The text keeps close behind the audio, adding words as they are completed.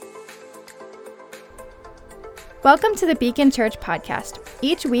Welcome to the Beacon Church podcast.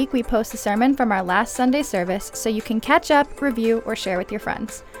 Each week we post a sermon from our last Sunday service so you can catch up, review, or share with your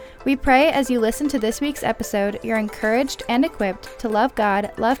friends. We pray as you listen to this week's episode, you're encouraged and equipped to love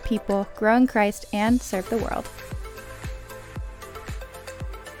God, love people, grow in Christ, and serve the world.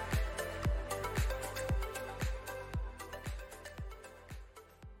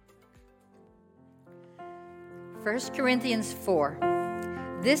 First Corinthians 4.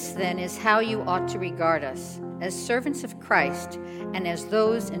 This then is how you ought to regard us, as servants of Christ, and as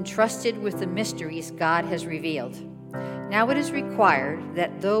those entrusted with the mysteries God has revealed. Now it is required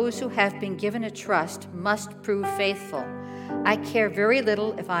that those who have been given a trust must prove faithful. I care very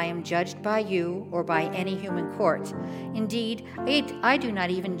little if I am judged by you or by any human court. Indeed, I do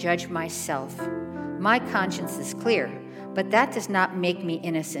not even judge myself. My conscience is clear, but that does not make me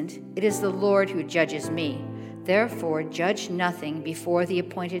innocent. It is the Lord who judges me. Therefore, judge nothing before the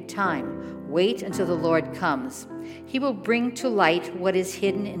appointed time. Wait until the Lord comes. He will bring to light what is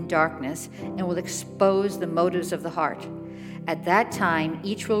hidden in darkness and will expose the motives of the heart. At that time,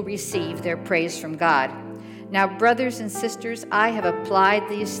 each will receive their praise from God. Now, brothers and sisters, I have applied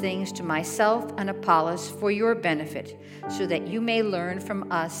these things to myself and Apollos for your benefit, so that you may learn from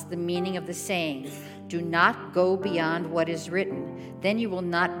us the meaning of the saying, do not go beyond what is written. Then you will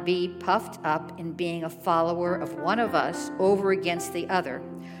not be puffed up in being a follower of one of us over against the other.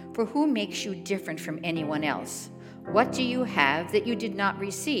 For who makes you different from anyone else? What do you have that you did not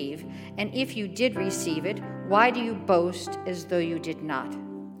receive? And if you did receive it, why do you boast as though you did not?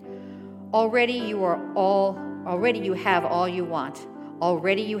 Already you have all you want.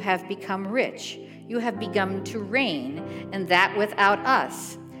 Already you have become rich. You have begun to reign, and that without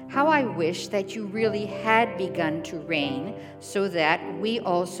us. How I wish that you really had begun to reign, so that we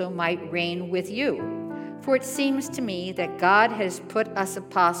also might reign with you. For it seems to me that God has put us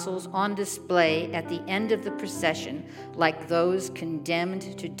apostles on display at the end of the procession, like those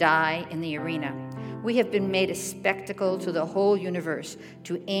condemned to die in the arena. We have been made a spectacle to the whole universe,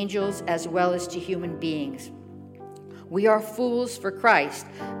 to angels as well as to human beings. We are fools for Christ,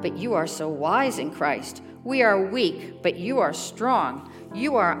 but you are so wise in Christ. We are weak, but you are strong.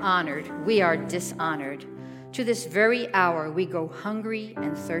 You are honored, we are dishonored. To this very hour we go hungry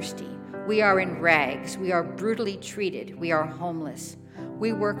and thirsty. We are in rags, we are brutally treated, we are homeless.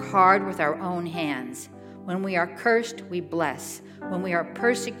 We work hard with our own hands. When we are cursed, we bless. When we are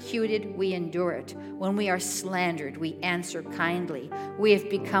persecuted, we endure it. When we are slandered, we answer kindly. We have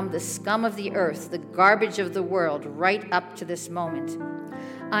become the scum of the earth, the garbage of the world, right up to this moment.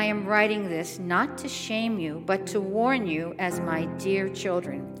 I am writing this not to shame you, but to warn you as my dear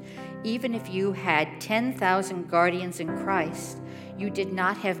children. Even if you had 10,000 guardians in Christ, you did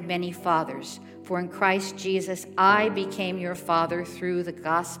not have many fathers, for in Christ Jesus I became your father through the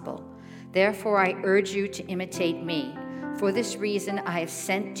gospel. Therefore I urge you to imitate me. For this reason I have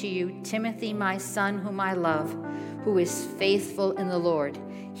sent to you Timothy, my son, whom I love, who is faithful in the Lord.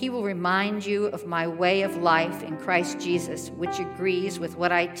 He will remind you of my way of life in Christ Jesus, which agrees with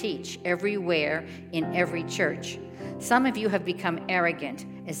what I teach everywhere in every church. Some of you have become arrogant,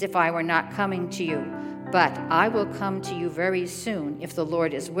 as if I were not coming to you. But I will come to you very soon, if the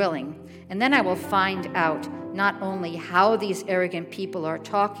Lord is willing. And then I will find out not only how these arrogant people are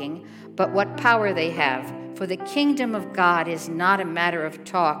talking, but what power they have. For the kingdom of God is not a matter of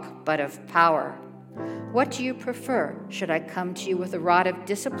talk, but of power. What do you prefer? Should I come to you with a rod of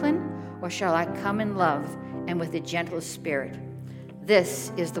discipline, or shall I come in love and with a gentle spirit?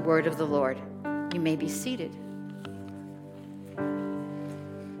 This is the word of the Lord. You may be seated.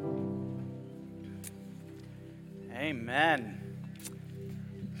 Amen.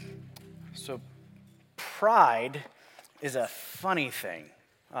 So pride is a funny thing.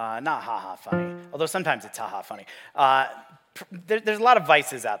 Not ha-ha funny, although sometimes it's ha-ha funny. There's a lot of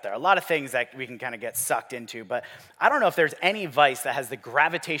vices out there, a lot of things that we can kind of get sucked into, but I don't know if there's any vice that has the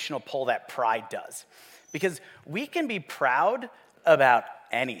gravitational pull that pride does. Because we can be proud about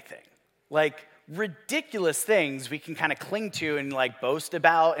anything. Like ridiculous things we can kind of cling to and like boast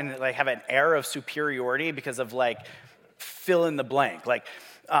about and like have an air of superiority because of like fill in the blank. Like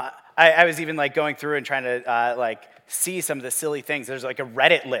I was even like going through and trying to see some of the silly things. There's like a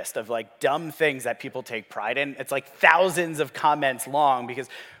Reddit list of like dumb things that people take pride in. It's like thousands of comments long because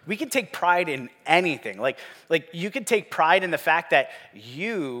we can take pride in anything. Like you could take pride in the fact that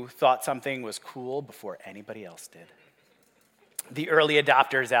you thought something was cool before anybody else did. The early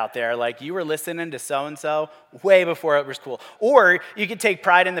adopters out there, like you were listening to so-and-so way before it was cool. Or you could take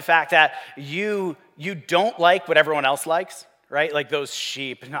pride in the fact that you don't like what everyone else likes, right? Like those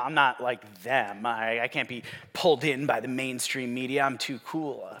sheep. No, I'm not like them. I can't be pulled in by the mainstream media. I'm too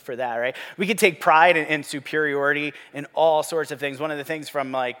cool for that, right? We could take pride in superiority in all sorts of things. One of the things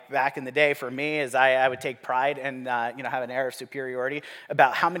from like back in the day for me is I would take pride and have an air of superiority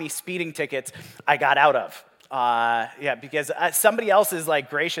about how many speeding tickets I got out of. Because somebody else's like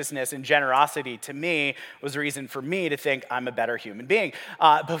graciousness and generosity to me was a reason for me to think I'm a better human being.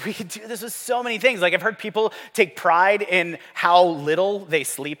 But we could do this with so many things. Like I've heard people take pride in how little they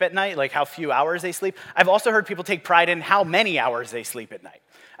sleep at night, like how few hours they sleep. I've also heard people take pride in how many hours they sleep at night.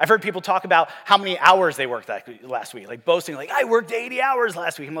 I've heard people talk about how many hours they worked last week, like boasting, like, I worked 80 hours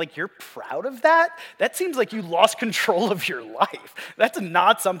last week. I'm like, you're proud of that? That seems like you lost control of your life. That's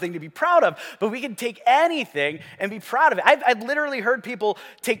not something to be proud of, but we can take anything and be proud of it. I've literally heard people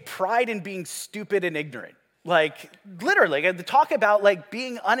take pride in being stupid and ignorant. Like, literally, talk about like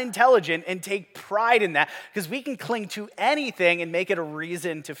being unintelligent and take pride in that, because we can cling to anything and make it a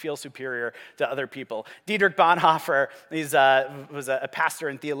reason to feel superior to other people. Dietrich Bonhoeffer was a pastor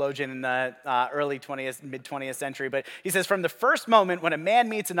and theologian in the early 20th, mid-20th century, but he says, from the first moment when a man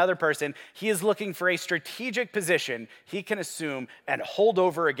meets another person, he is looking for a strategic position he can assume and hold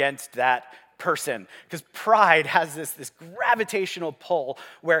over against that person, because pride has this gravitational pull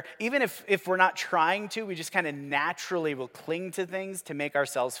where even if we're not trying to, we just kind of naturally will cling to things to make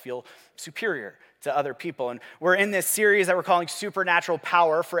ourselves feel superior to other people. And we're in this series that we're calling Supernatural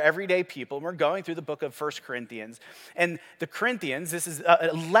Power for Everyday People, and we're going through the book of 1 Corinthians. And the Corinthians, this is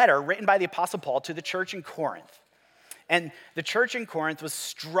a letter written by the Apostle Paul to the church in Corinth. And the church in Corinth was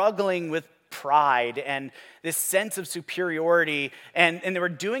struggling with pride and this sense of superiority, and they were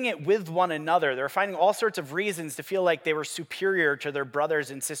doing it with one another. They were finding all sorts of reasons to feel like they were superior to their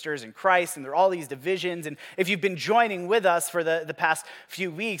brothers and sisters in Christ, and there are all these divisions. And if you've been joining with us for the past few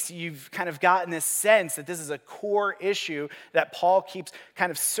weeks, you've kind of gotten this sense that this is a core issue that Paul keeps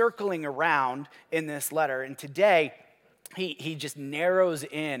kind of circling around in this letter. And today, he just narrows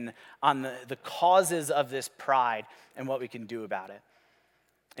in on the causes of this pride and what we can do about it.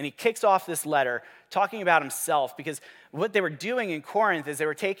 And he kicks off this letter talking about himself, because what they were doing in Corinth is they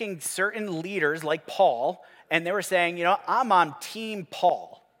were taking certain leaders like Paul, and they were saying, I'm on team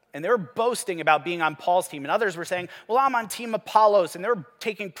Paul. And they were boasting about being on Paul's team. And others were saying, well, I'm on team Apollos. And they were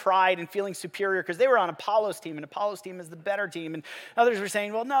taking pride and feeling superior because they were on Apollos' team, and Apollos' team is the better team. And others were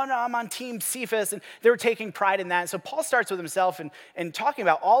saying, well, no, I'm on team Cephas. And they were taking pride in that. And so Paul starts with himself and talking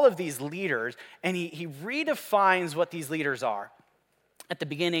about all of these leaders, and he redefines what these leaders are. At the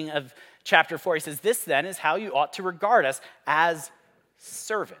beginning of chapter 4, he says, this then is how you ought to regard us, as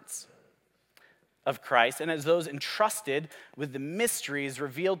servants of Christ and as those entrusted with the mysteries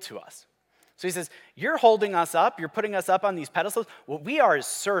revealed to us. So he says, you're holding us up, you're putting us up on these pedestals. What we are is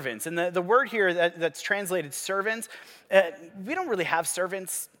servants. And the word here that's translated servants, we don't really have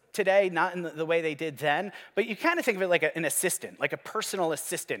servants today, not in the way they did then, but you kind of think of it like an assistant, like a personal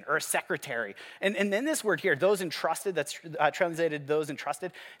assistant or a secretary. And then this word here, those entrusted, that's translated those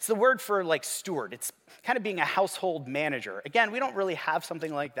entrusted, it's the word for like steward. It's kind of being a household manager. Again, we don't really have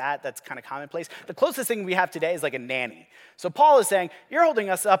something like that that's kind of commonplace. The closest thing we have today is like a nanny. So Paul is saying, you're holding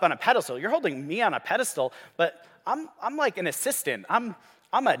us up on a pedestal. You're holding me on a pedestal, but I'm like an assistant. I'm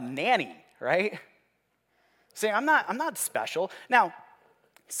a nanny, right? Saying I'm not special. Now,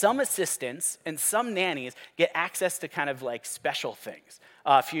 some assistants and some nannies get access to kind of like special things.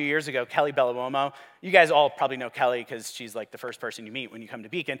 A few years ago, Kelly Belluomo, you guys all probably know Kelly because she's like the first person you meet when you come to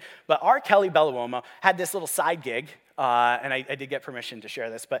Beacon, but our Kelly Belluomo had this little side gig, and I did get permission to share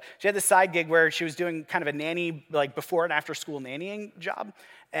this, but she had this side gig where she was doing kind of a nanny, like before and after school nannying job,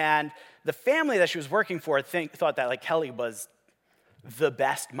 and the family that she was working for thought that like Kelly was the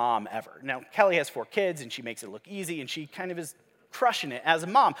best mom ever. Now, Kelly has 4 kids, and she makes it look easy, and she kind of is crushing it as a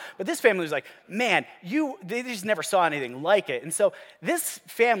mom. But this family was like, man, they just never saw anything like it. And so this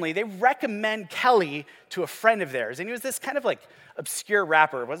family, they recommend Kelly to a friend of theirs. And he was this kind of like obscure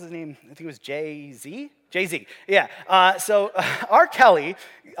rapper. What's his name? I think it was Jay-Z? Jay-Z, yeah. Our Kelly,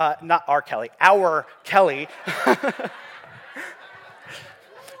 our Kelly.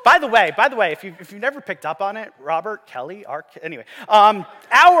 By the way, if you've never picked up on it, Robert Kelly, our Kelly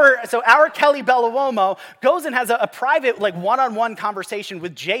Belluomo goes and has a private like one-on-one conversation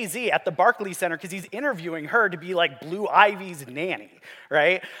with Jay-Z at the Barclays Center because he's interviewing her to be like Blue Ivy's nanny,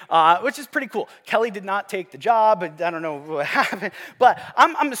 right? Which is pretty cool. Kelly did not take the job. I don't know what happened, but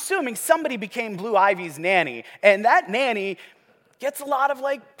I'm assuming somebody became Blue Ivy's nanny, and that nanny gets a lot of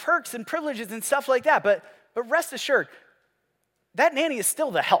like perks and privileges and stuff like that. But rest assured, that nanny is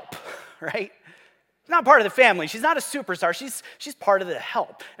still the help, right? not part of the family. She's not a superstar. She's part of the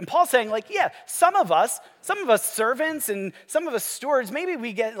help. And Paul's saying, like, yeah, some of us servants and some of us stewards, maybe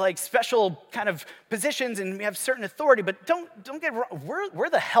we get like special kind of positions and we have certain authority, but don't get wrong, we're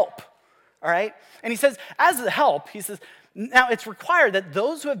the help, all right? And he says, as the help, he says, now it's required that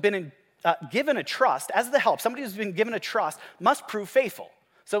those who have been given a trust, as the help, somebody who's been given a trust must prove faithful.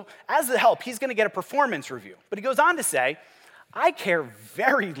 So as the help, he's going to get a performance review. But he goes on to say, I care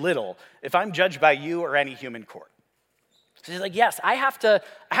very little if I'm judged by you or any human court. So he's like, yes, I have to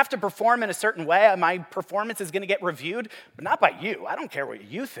perform in a certain way. My performance is going to get reviewed, but not by you. I don't care what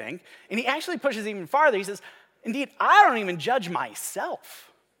you think. And he actually pushes even farther. He says, indeed, I don't even judge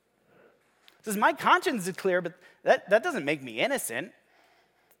myself. He says, my conscience is clear, but that doesn't make me innocent.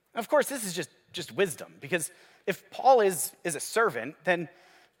 Of course, this is just wisdom, because if Paul is a servant, then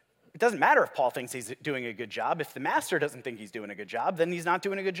it doesn't matter if Paul thinks he's doing a good job. If the master doesn't think he's doing a good job, then he's not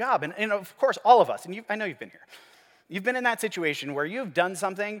doing a good job. And of course, all of us, and I know you've been here. You've been in that situation where you've done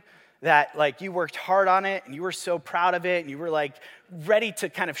something that like you worked hard on it and you were so proud of it and you were like ready to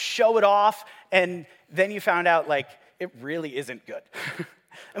kind of show it off, and then you found out like it really isn't good.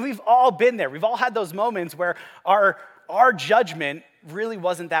 And we've all been there. We've all had those moments where our judgment really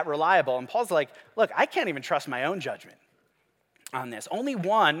wasn't that reliable. And Paul's like, look, I can't even trust my own judgment on this. Only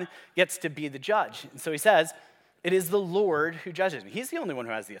one gets to be the judge. And so he says, it is the Lord who judges me. He's the only one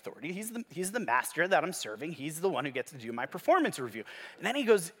who has the authority. He's the master that I'm serving. He's the one who gets to do my performance review. And then he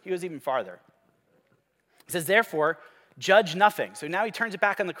goes even farther. He says, therefore, judge nothing. So now he turns it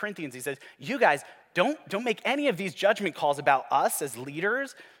back on the Corinthians. He says, you guys, don't make any of these judgment calls about us as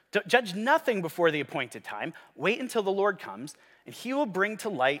leaders. Judge nothing before the appointed time. Wait until the Lord comes, and he will bring to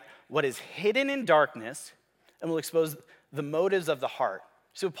light what is hidden in darkness and will expose the motives of the heart.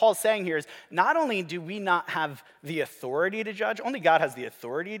 So what Paul's saying here is not only do we not have the authority to judge, only God has the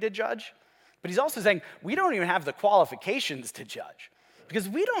authority to judge, but he's also saying we don't even have the qualifications to judge, because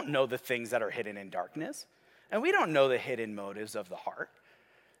we don't know the things that are hidden in darkness, and we don't know the hidden motives of the heart.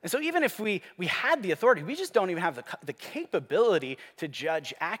 And so even if we had the authority, we just don't even have the capability to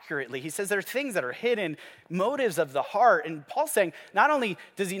judge accurately. He says there are things that are hidden, motives of the heart. And Paul's saying not only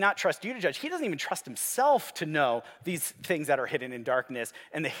does he not trust you to judge, he doesn't even trust himself to know these things that are hidden in darkness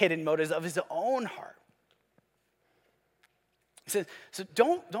and the hidden motives of his own heart. He says, so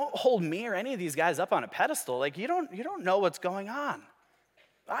don't hold me or any of these guys up on a pedestal. Like you don't know what's going on.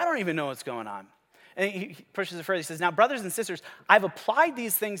 I don't even know what's going on. And he pushes it further. He says, now, brothers and sisters, I've applied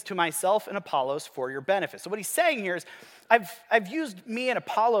these things to myself and Apollos for your benefit. So what he's saying here is, I've used me and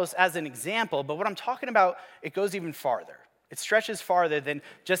Apollos as an example, but what I'm talking about, it goes even farther. It stretches farther than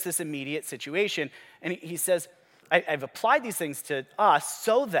just this immediate situation. And he says, I've applied these things to us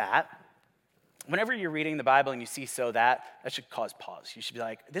so that whenever you're reading the Bible and you see so that should cause pause. You should be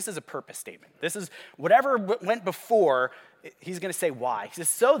like, this is a purpose statement. This is whatever went before, he's going to say why. He says,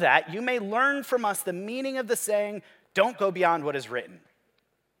 so that you may learn from us the meaning of the saying, don't go beyond what is written.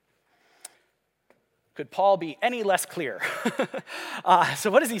 Could Paul be any less clear? So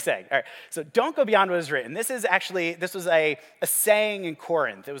what is he saying? All right, so don't go beyond what is written. This was a saying in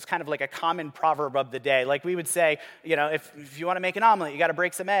Corinth. It was kind of like a common proverb of the day. Like we would say, you know, if you want to make an omelet, you got to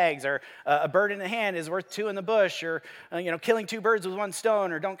break some eggs, or a bird in the hand is worth two in the bush, or, killing two birds with one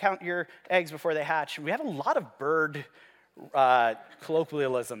stone, or don't count your eggs before they hatch. We have a lot of bird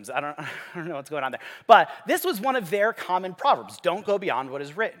colloquialisms. I don't know what's going on there. But this was one of their common proverbs. Don't go beyond what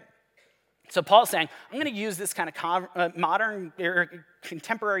is written. So Paul's saying, I'm going to use this kind of modern or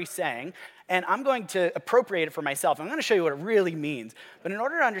contemporary saying, and I'm going to appropriate it for myself. I'm going to show you what it really means. But in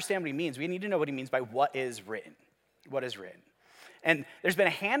order to understand what he means, we need to know what he means by what is written. What is written. And there's been a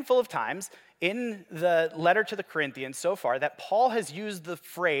handful of times in the letter to the Corinthians so far that Paul has used the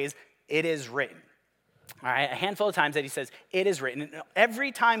phrase, it is written. All right, a handful of times that he says, it is written. And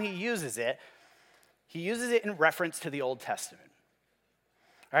every time he uses it in reference to the Old Testament.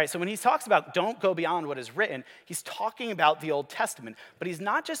 All right, so when he talks about don't go beyond what is written, he's talking about the Old Testament, but he's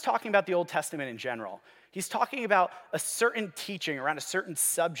not just talking about the Old Testament in general. He's talking about a certain teaching around a certain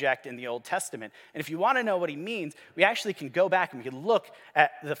subject in the Old Testament. And if you want to know what he means, we actually can go back and we can look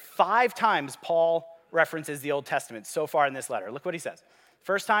at the 5 times Paul references the Old Testament so far in this letter. Look what he says.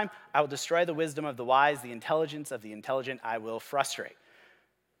 First time, I will destroy the wisdom of the wise, the intelligence of the intelligent I will frustrate.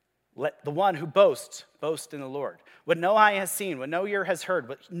 Let the one who boasts, boast in the Lord. What no eye has seen, what no ear has heard,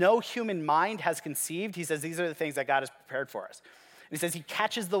 what no human mind has conceived, he says these are the things that God has prepared for us. And he says he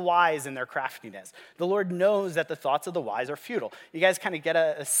catches the wise in their craftiness. The Lord knows that the thoughts of the wise are futile. You guys kind of get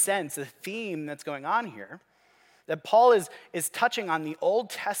a sense, a theme that's going on here, that Paul is touching on the Old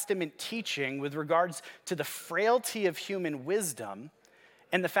Testament teaching with regards to the frailty of human wisdom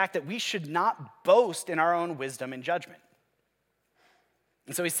and the fact that we should not boast in our own wisdom and judgment.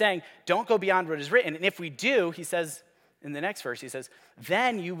 And so he's saying, don't go beyond what is written. And if we do, he says in the next verse, he says,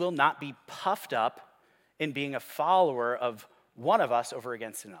 then you will not be puffed up in being a follower of one of us over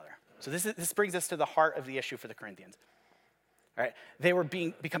against another. So this brings us to the heart of the issue for the Corinthians. All right? They were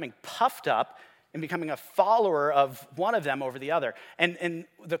becoming puffed up and becoming a follower of one of them over the other. And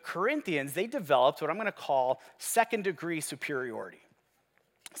the Corinthians, they developed what I'm going to call second-degree superiority.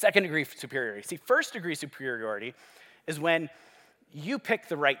 Second-degree superiority. See, first-degree superiority is when you pick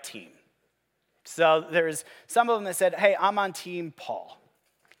the right team. So there's some of them that said, hey, I'm on team Paul.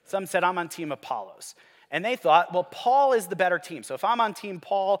 Some said, I'm on team Apollos. And they thought, well, Paul is the better team. So if I'm on team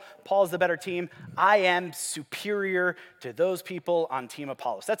Paul, Paul's the better team, I am superior to those people on team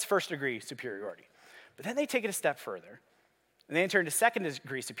Apollos. That's first-degree superiority. But then they take it a step further, and they enter into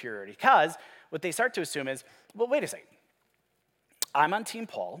second-degree superiority, because what they start to assume is, well, wait a second. I'm on team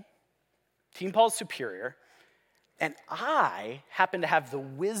Paul. Team Paul's superior. And I happen to have the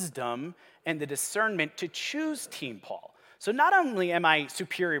wisdom and the discernment to choose Team Paul. So not only am I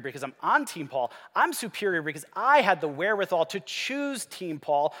superior because I'm on Team Paul, I'm superior because I had the wherewithal to choose Team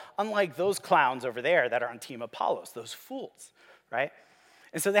Paul, unlike those clowns over there that are on Team Apollos, those fools, right?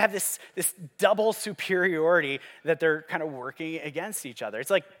 And so they have this double superiority that they're kind of working against each other.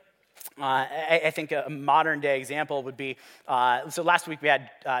 It's like, I think a modern-day example would be, so last week we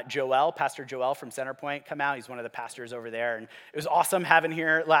had Pastor Joel from Centerpoint come out. He's one of the pastors over there, and it was awesome having him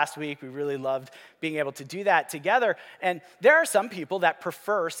here last week. We really loved being able to do that together. And there are some people that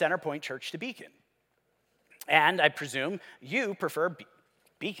prefer Centerpoint Church to Beacon. And I presume you prefer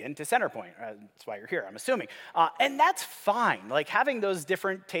Beacon to Centerpoint. That's why you're here, I'm assuming. And that's fine. Like, having those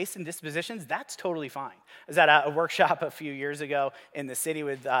different tastes and dispositions, that's totally fine. I was at a workshop a few years ago in the city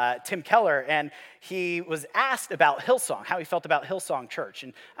with Tim Keller, and he was asked about Hillsong, how he felt about Hillsong Church.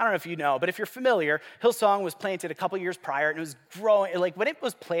 And I don't know if you know, but if you're familiar, Hillsong was planted a couple years prior, and it was growing. Like, when it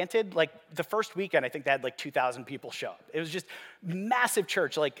was planted, like, the first weekend, I think they had like 2,000 people show up. It was just massive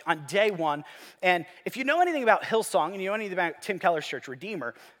church, like, on day one. And if you know anything about Hillsong, and you know anything about Tim Keller's church,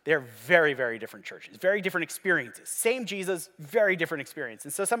 Redeemer, they're very, very different churches, very different experiences. Same Jesus, very different experience.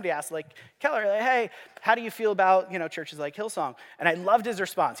 And so somebody asked, like, Keller, like, hey, how do you feel about, churches like Hillsong? And I loved his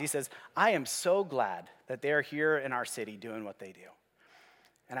response. He says, I am so glad that they're here in our city doing what they do.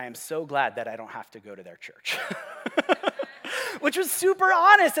 And I am so glad that I don't have to go to their church. Which was super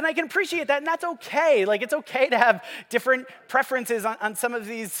honest, and I can appreciate that, and that's okay. Like, it's okay to have different preferences on some of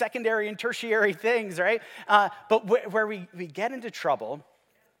these secondary and tertiary things, right? But where we get into trouble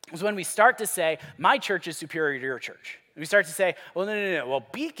is when we start to say, my church is superior to your church. And we start to say, well, no. Well,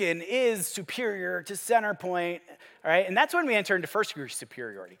 Beacon is superior to Centerpoint, all right? And that's when we enter into first-degree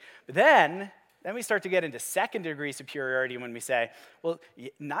superiority. But then we start to get into second-degree superiority when we say, well,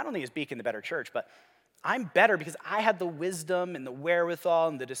 not only is Beacon the better church, but I'm better because I had the wisdom and the wherewithal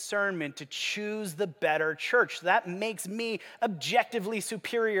and the discernment to choose the better church. That makes me objectively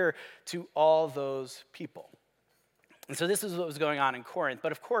superior to all those people. And so this is what was going on in Corinth.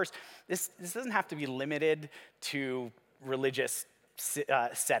 But of course, this doesn't have to be limited to religious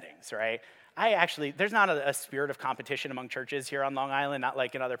settings, right? There's not a spirit of competition among churches here on Long Island, not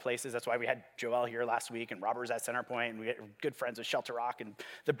like in other places. That's why we had Joel here last week, and Robert was at Centerpoint, and we get good friends with Shelter Rock and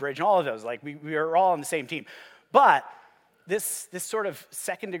The Bridge, and all of those. Like, we are all on the same team. But this sort of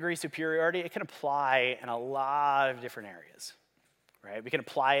second-degree superiority, it can apply in a lot of different areas, right? We can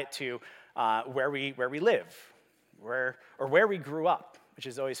apply it to where we live, where we grew up, which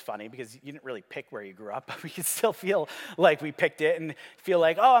is always funny because you didn't really pick where you grew up, but we can still feel like we picked it and feel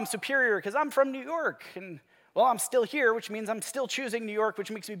like, oh, I'm superior because I'm from New York. And, well, I'm still here, which means I'm still choosing New York, which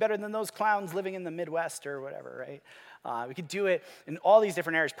makes me better than those clowns living in the Midwest or whatever, right? We could do it in all these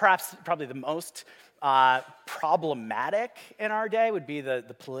different areas. Perhaps probably the most problematic in our day would be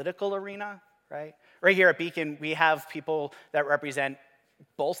the political arena, right? Right here at Beacon, we have people that represent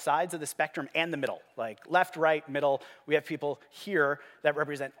both sides of the spectrum and the middle, like left, right, middle. We have people here that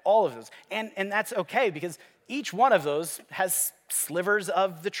represent all of those. And that's okay because each one of those has slivers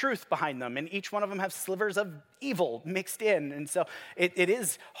of the truth behind them, and each one of them has slivers of evil mixed in. And so it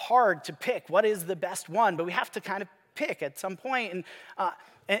is hard to pick what is the best one, but we have to kind of pick at some point,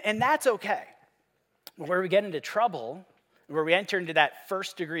 and that's okay. But where we get into trouble, where we enter into that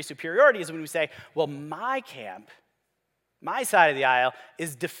first-degree superiority is when we say, well, my camp, my side of the aisle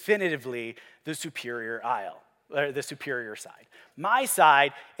is definitively the superior aisle, or the superior side. My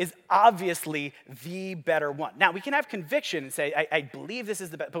side is obviously the better one. Now, we can have conviction and say, I believe this is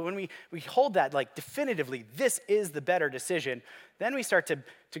the best, but when we hold that, like, definitively, this is the better decision, then we start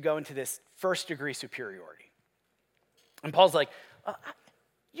to go into this first-degree superiority. And Paul's like,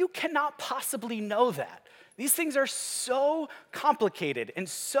 cannot possibly know that. These things are so complicated and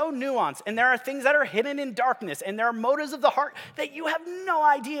so nuanced, and there are things that are hidden in darkness, and there are motives of the heart that you have no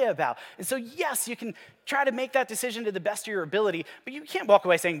idea about. And so, yes, you can try to make that decision to the best of your ability, but you can't walk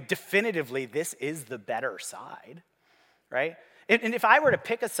away saying definitively this is the better side, right? And if I were to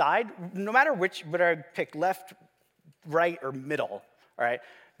pick a side, no matter which, whether I pick left, right, or middle, all right,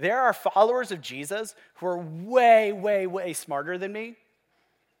 there are followers of Jesus who are way, way, way smarter than me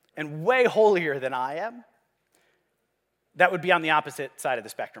and way holier than I am. That would be on the opposite side of the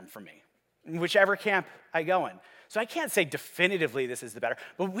spectrum for me, whichever camp I go in. So I can't say definitively this is the better,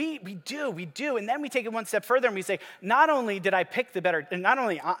 but we do. And then we take it one step further and we say, not only did I pick the better, and not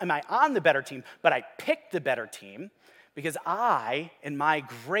only am I on the better team, but I picked the better team because I, in my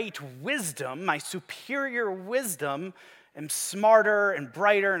great wisdom, my superior wisdom, am smarter and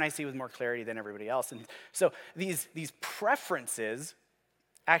brighter, and I see with more clarity than everybody else. And so these preferences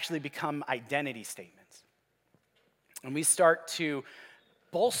actually become identity statements. And we start to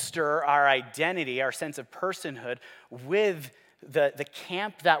bolster our identity, our sense of personhood, with the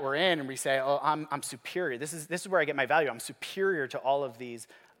camp that we're in, and we say, oh, I'm superior. This is where I get my value. I'm superior to all of these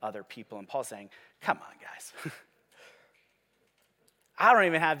other people. And Paul's saying, come on, guys. I don't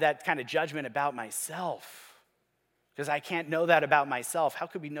even have that kind of judgment about myself because I can't know that about myself. How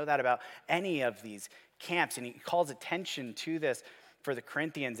could we know that about any of these camps? And he calls attention to this for the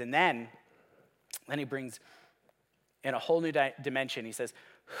Corinthians. And then he brings in a whole new dimension. He says,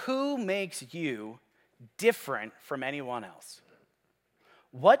 who makes you different from anyone else?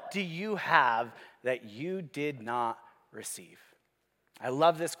 What do you have that you did not receive? I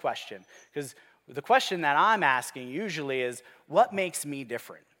love this question because the question that I'm asking usually is, what makes me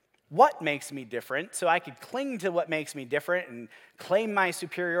different? What makes me different? So I could cling to what makes me different and claim my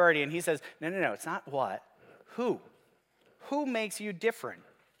superiority. And he says, no, it's not what. Who? Who makes you different?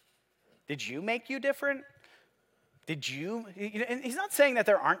 Did you make you different? Did you? And he's not saying that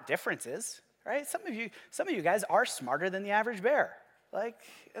there aren't differences, right? Some of you guys are smarter than the average bear. And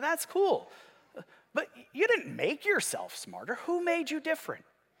that's cool. But you didn't make yourself smarter. Who made you different?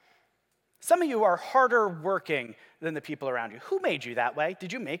 Some of you are harder working than the people around you. Who made you that way?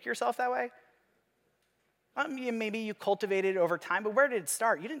 Did you make yourself that way? Maybe you cultivated it over time, but where did it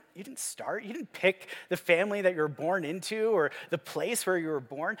start? You didn't start. You didn't pick the family that you were born into or the place where you were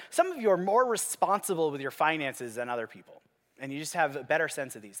born. Some of you are more responsible with your finances than other people, and you just have a better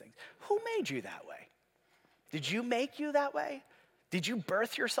sense of these things. Who made you that way? Did you make you that way? Did you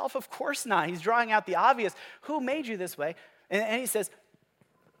birth yourself? Of course not. He's drawing out the obvious. Who made you this way? And he says,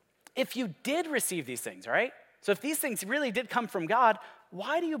 if you did receive these things, right? So if these things really did come from God,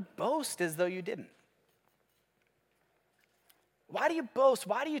 why do you boast as though you didn't? Why do you boast?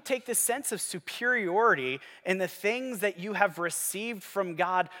 Why do you take this sense of superiority in the things that you have received from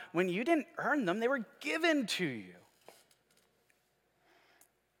God when you didn't earn them? They were given to you.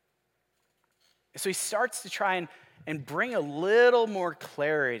 So he starts to try and bring a little more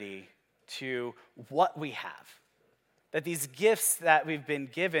clarity to what we have. That these gifts that we've been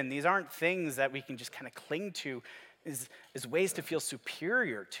given, these aren't things that we can just kind of cling to as ways to feel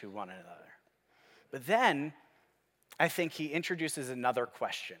superior to one another. But then I think he introduces another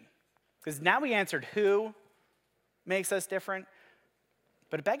question. Because now we answered who makes us different,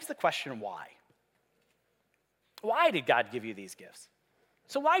 but it begs the question why. Why did God give you these gifts?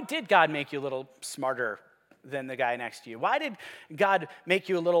 So why did God make you a little smarter than the guy next to you? Why did God make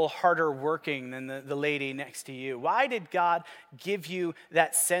you a little harder working than the lady next to you? Why did God give you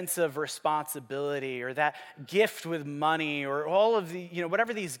that sense of responsibility or that gift with money or all of the,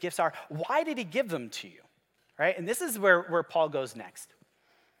 whatever these gifts are? Why did he give them to you? Right? And this is where Paul goes next.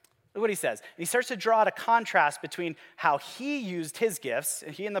 Look what he says. He starts to draw out a contrast between how he used his gifts,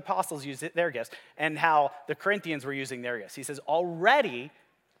 and he and the apostles used their gifts, and how the Corinthians were using their gifts. He says, already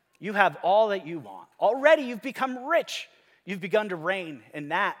you have all that you want. Already you've become rich. You've begun to reign in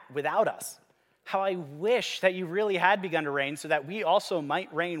that without us. How I wish that you really had begun to reign so that we also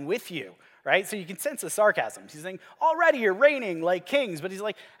might reign with you. Right? So you can sense the sarcasm. He's saying, already you're reigning like kings. But he's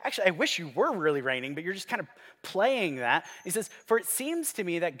like, actually, I wish you were really reigning, but you're just kind of playing that. He says, for it seems to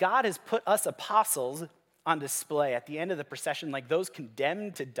me that God has put us apostles on display at the end of the procession like those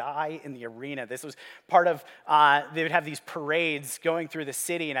condemned to die in the arena. This was part of, they would have these parades going through the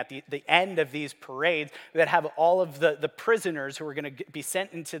city, and at the end of these parades, they'd have all of the prisoners who were going to be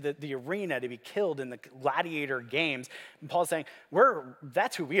sent into the arena to be killed in the gladiator games. And Paul's saying,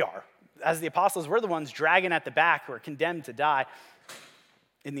 that's who we are. As the apostles, we're the ones dragging at the back who are condemned to die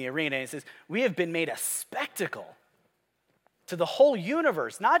in the arena. And he says, we have been made a spectacle to the whole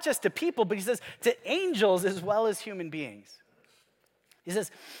universe, not just to people, but he says to angels as well as human beings. He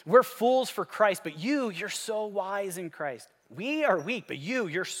says, we're fools for Christ, but you're so wise in Christ. We are weak, but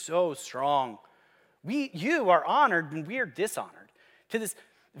you're so strong. You are honored, and we are dishonored. To this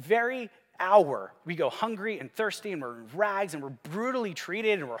very hour, we go hungry and thirsty, and we're in rags, and we're brutally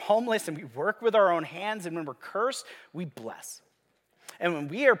treated, and we're homeless, and we work with our own hands, and when we're cursed, we bless. And when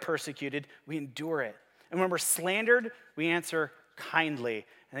we are persecuted, we endure it. And when we're slandered, we answer kindly.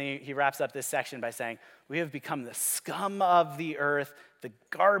 And then he wraps up this section by saying, we have become the scum of the earth, the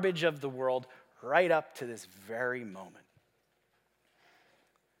garbage of the world, right up to this very moment.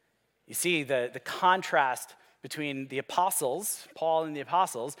 You see the contrast between the apostles, Paul and the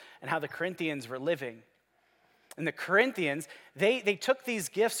apostles, and how the Corinthians were living. And the Corinthians, they took these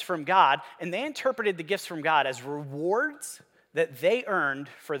gifts from God, and they interpreted the gifts from God as rewards that they earned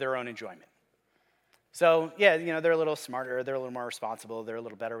for their own enjoyment. So, yeah, they're a little smarter, they're a little more responsible, they're a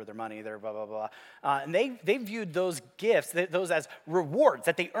little better with their money, they're blah, blah, blah. And they viewed those gifts, those as rewards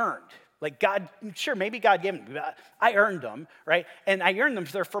that they earned. Like God, sure, maybe God gave them, but I earned them, right? And I earned them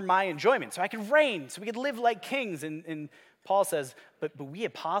for my enjoyment, so I could reign, so we could live like kings. And Paul says, but we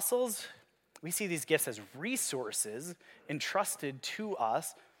apostles, we see these gifts as resources entrusted to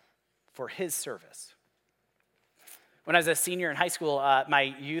us for his service. When I was a senior in high school,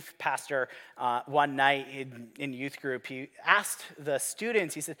 my youth pastor, one night in youth group, he asked the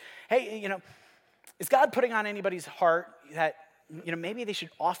students, he said, hey, is God putting on anybody's heart that, maybe they should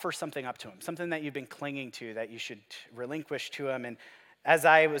offer something up to him, something that you've been clinging to, that you should relinquish to him? And as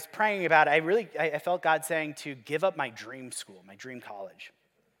I was praying about it, I felt God saying to give up my dream school, my dream college.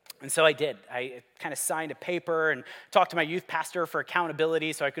 And so I did. I kind of signed a paper and talked to my youth pastor for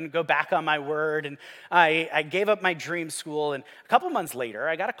accountability so I couldn't go back on my word. And I gave up my dream school. And a couple months later,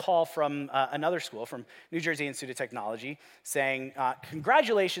 I got a call from another school, from New Jersey Institute of Technology, saying,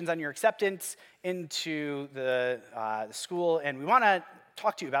 congratulations on your acceptance into the school. And we want to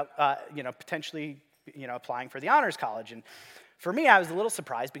talk to you about, potentially, applying for the Honors College. And for me, I was a little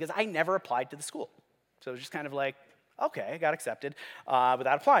surprised because I never applied to the school. So it was just kind of like, okay, I got accepted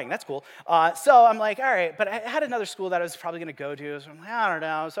without applying. That's cool. So I'm like, all right, but I had another school that I was probably going to go to. So I'm like, I don't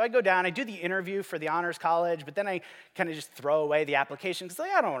know. So I go down, I do the interview for the Honors College, but then I kind of just throw away the application because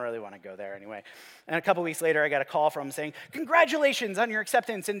I don't really want to go there anyway. And a couple weeks later, I got a call from them saying, congratulations on your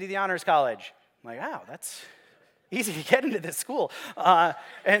acceptance into the Honors College. I'm like, wow, that's easy to get into this school.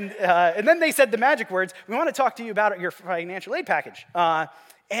 And then they said the magic words, we want to talk to you about your financial aid package.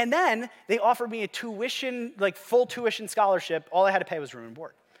 And then they offered me a tuition, like full tuition scholarship. All I had to pay was room and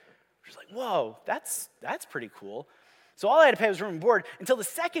board. I was like, whoa, that's pretty cool. So all I had to pay was room and board until the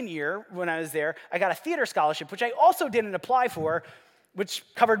second year when I was there, I got a theater scholarship, which I also didn't apply for, which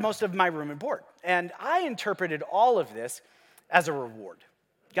covered most of my room and board. And I interpreted all of this as a reward.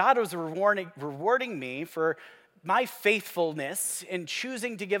 God was rewarding me for my faithfulness in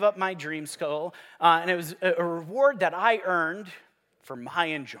choosing to give up my dream school, and it was a reward that I earned for my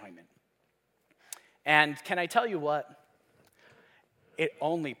enjoyment. And can I tell you what? It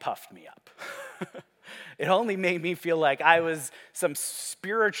only puffed me up. It only made me feel like I was some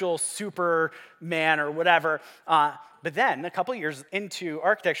spiritual superman or whatever. But then, a couple years into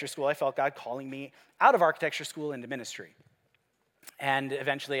architecture school, I felt God calling me out of architecture school into ministry. And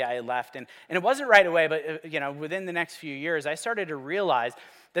eventually I left. And it wasn't right away, but within the next few years, I started to realize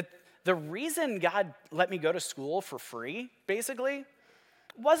that the reason God let me go to school for free, basically,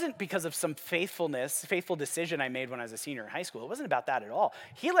 wasn't because of some faithful decision I made when I was a senior in high school. It wasn't about that at all.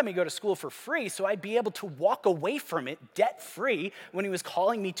 He let me go to school for free so I'd be able to walk away from it debt-free when he was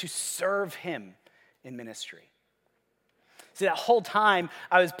calling me to serve him in ministry. See, that whole time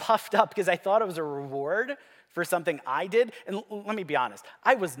I was puffed up because I thought it was a reward for something I did. And let me be honest,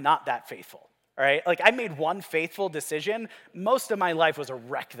 I was not that faithful. All right, like I made one faithful decision. Most of my life was a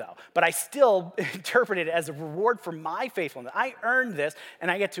wreck though, but I still interpreted it as a reward for my faithfulness. I earned this and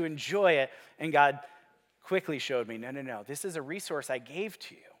I get to enjoy it. And God quickly showed me, no, this is a resource I gave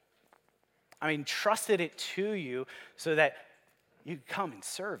to you. I entrusted it to you so that you could come and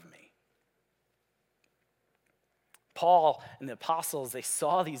serve me. Paul and the apostles, they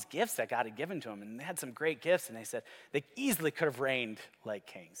saw these gifts that God had given to them, and they had some great gifts, and they said they easily could have reigned like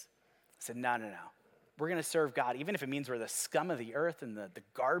kings. I said, no. We're going to serve God, even if it means we're the scum of the earth and the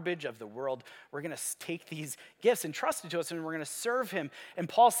garbage of the world. We're going to take these gifts entrusted to us, and we're going to serve him. And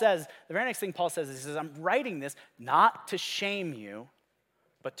Paul says, the very next thing Paul says, he says, I'm writing this not to shame you,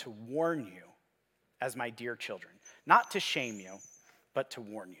 but to warn you as my dear children. Not to shame you, but to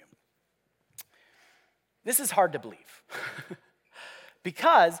warn you. This is hard to believe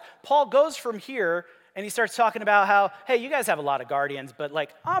because Paul goes from here and he starts talking about how, hey, you guys have a lot of guardians, but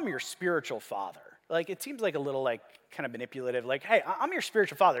I'm your spiritual father. Like, it seems like a little, like, kind of manipulative, like, hey, I'm your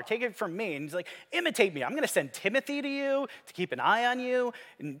spiritual father, take it from me. And he's like, imitate me. I'm going to send Timothy to you to keep an eye on you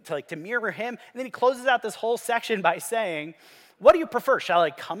and to mirror him. And then he closes out this whole section by saying, what do you prefer? Shall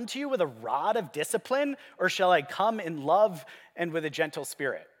I come to you with a rod of discipline, or shall I come in love and with a gentle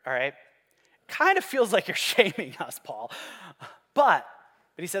spirit? All right? Kind of feels like you're shaming us, Paul. But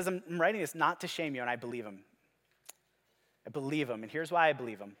he says, I'm writing this not to shame you, and I believe him. I believe him, and here's why I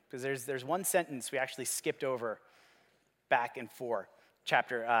believe him. Because there's one sentence we actually skipped over back in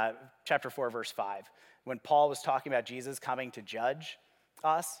chapter 4, verse 5. When Paul was talking about Jesus coming to judge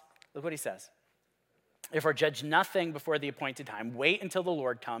us, look what he says. Therefore, judge nothing before the appointed time. Wait until the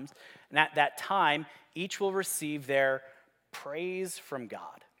Lord comes, and at that time, each will receive their praise from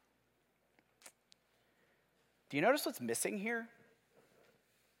God. Do you notice what's missing here?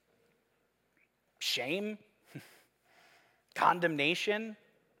 Shame? Condemnation?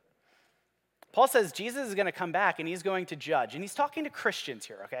 Paul says Jesus is going to come back and he's going to judge. And he's talking to Christians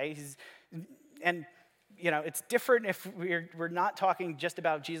here, okay? It's different if we're not talking just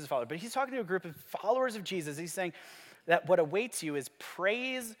about Jesus' followers, but he's talking to a group of followers of Jesus. He's saying that what awaits you is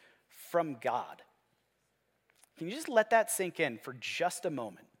praise from God. Can you just let that sink in for just a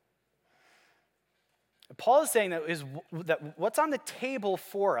moment? Paul is saying that what's on the table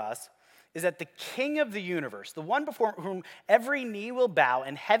for us is that the King of the universe, the one before whom every knee will bow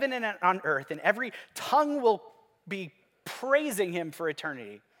in heaven and on earth, and every tongue will be praising him for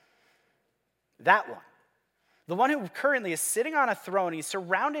eternity, that one, the one who currently is sitting on a throne, he's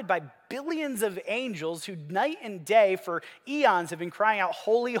surrounded by billions of angels who night and day for eons have been crying out,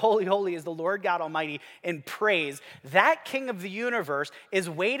 holy, holy, holy is the Lord God Almighty in praise. That King of the universe is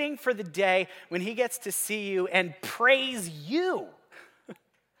waiting for the day when he gets to see you and praise you.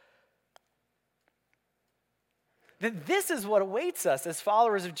 That this is what awaits us as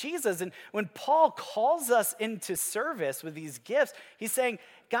followers of Jesus. And when Paul calls us into service with these gifts, he's saying,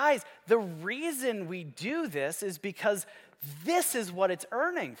 guys, the reason we do this is because this is what it's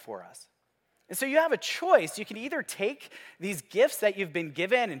earning for us. And so you have a choice. You can either take these gifts that you've been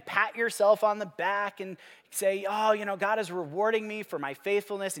given and pat yourself on the back and say, oh, God is rewarding me for my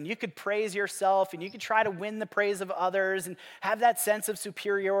faithfulness. And you could praise yourself and you could try to win the praise of others and have that sense of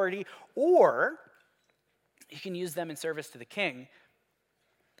superiority. Or you can use them in service to the King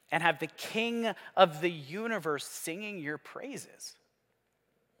and have the King of the universe singing your praises.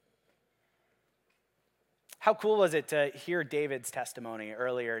 How cool was it to hear David's testimony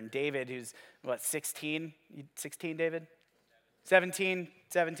earlier? And David, who's, 16? 16, David? 17,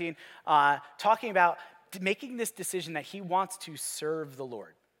 talking about making this decision that he wants to serve the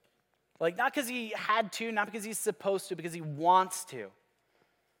Lord. Like, not because he had to, not because he's supposed to, because he wants to.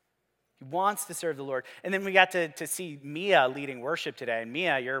 He wants to serve the Lord. And then we got to see Mia leading worship today. And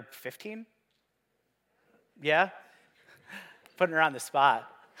Mia, you're 15? Yeah? Putting her on the spot.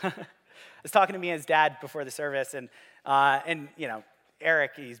 I was talking to Mia's dad before the service, and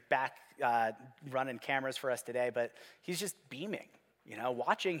Eric, he's back running cameras for us today, but he's just beaming,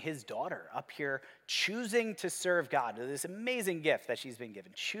 watching his daughter up here choosing to serve God. This amazing gift that she's been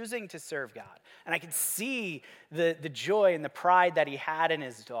given, choosing to serve God. And I could see the joy and the pride that he had in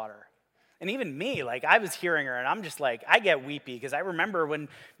his daughter. And even me, I was hearing her, and I'm just I get weepy, because I remember when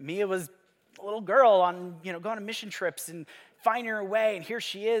Mia was a little girl on, going on mission trips and finding her way, and here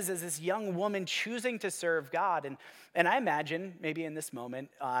she is as this young woman choosing to serve God. And I imagine, maybe in this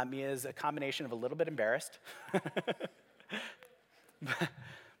moment, Mia is a combination of a little bit embarrassed. But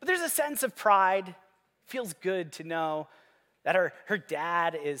there's a sense of pride. Feels good to know that her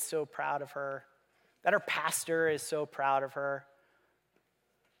dad is so proud of her, that her pastor is so proud of her.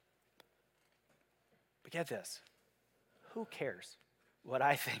 But get this, who cares what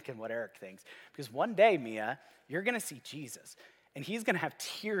I think and what Eric thinks? Because one day, Mia, you're going to see Jesus, and he's going to have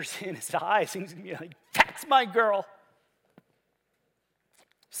tears in his eyes, and he's going to be like, that's my girl.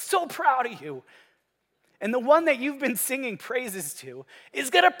 So proud of you. And the one that you've been singing praises to is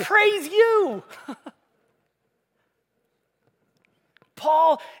going to praise you.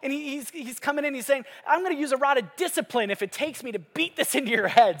 Paul, and he's coming in, he's saying, I'm going to use a rod of discipline if it takes me to beat this into your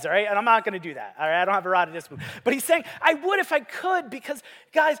heads, all right? And I'm not going to do that, all right? I don't have a rod of discipline. But he's saying, I would if I could, because,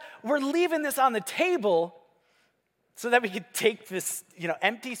 guys, we're leaving this on the table so that we could take this,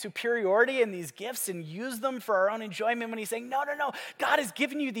 empty superiority and these gifts and use them for our own enjoyment. When he's saying, no, God has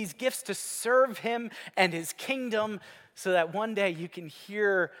given you these gifts to serve him and his kingdom so that one day you can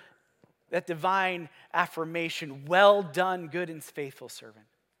hear that divine affirmation, well done, good and faithful servant.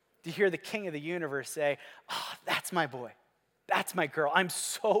 To hear the King of the universe say, oh, that's my boy, that's my girl, I'm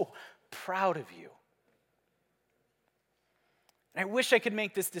so proud of you. And I wish I could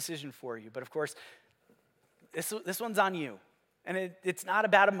make this decision for you, but of course, this one's on you. And it's not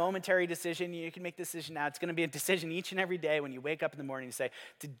about a momentary decision. You can make the decision now. It's going to be a decision each and every day when you wake up in the morning and say,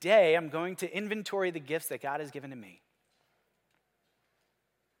 today I'm going to inventory the gifts that God has given to me.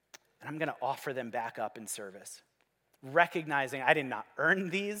 And I'm going to offer them back up in service, recognizing I did not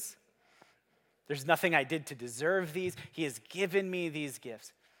earn these. There's nothing I did to deserve these. He has given me these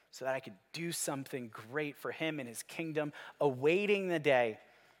gifts so that I could do something great for him and his kingdom, awaiting the day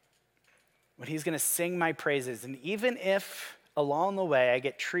when he's going to sing my praises. And even if along the way I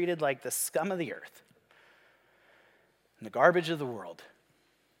get treated like the scum of the earth and the garbage of the world,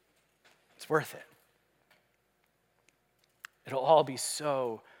 it's worth it. It'll all be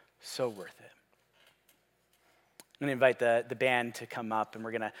so worth it. I'm going to invite the band to come up, and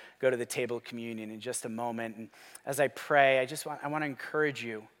we're going to go to the table of communion in just a moment. And as I pray, I want to encourage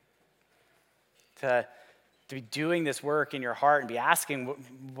you to be doing this work in your heart and be asking,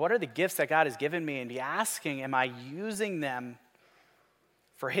 what are the gifts that God has given me? And be asking, am I using them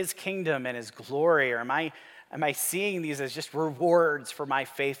for his kingdom and his glory? Or am I seeing these as just rewards for my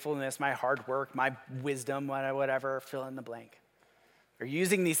faithfulness, my hard work, my wisdom, whatever, fill in the blank? Are you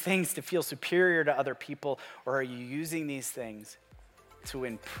using these things to feel superior to other people, or are you using these things to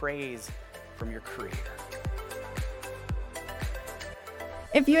win praise from your Creator?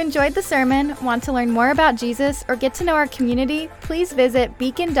 If you enjoyed the sermon, want to learn more about Jesus, or get to know our community, please visit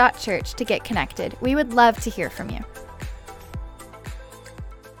beacon.church to get connected. We would love to hear from you.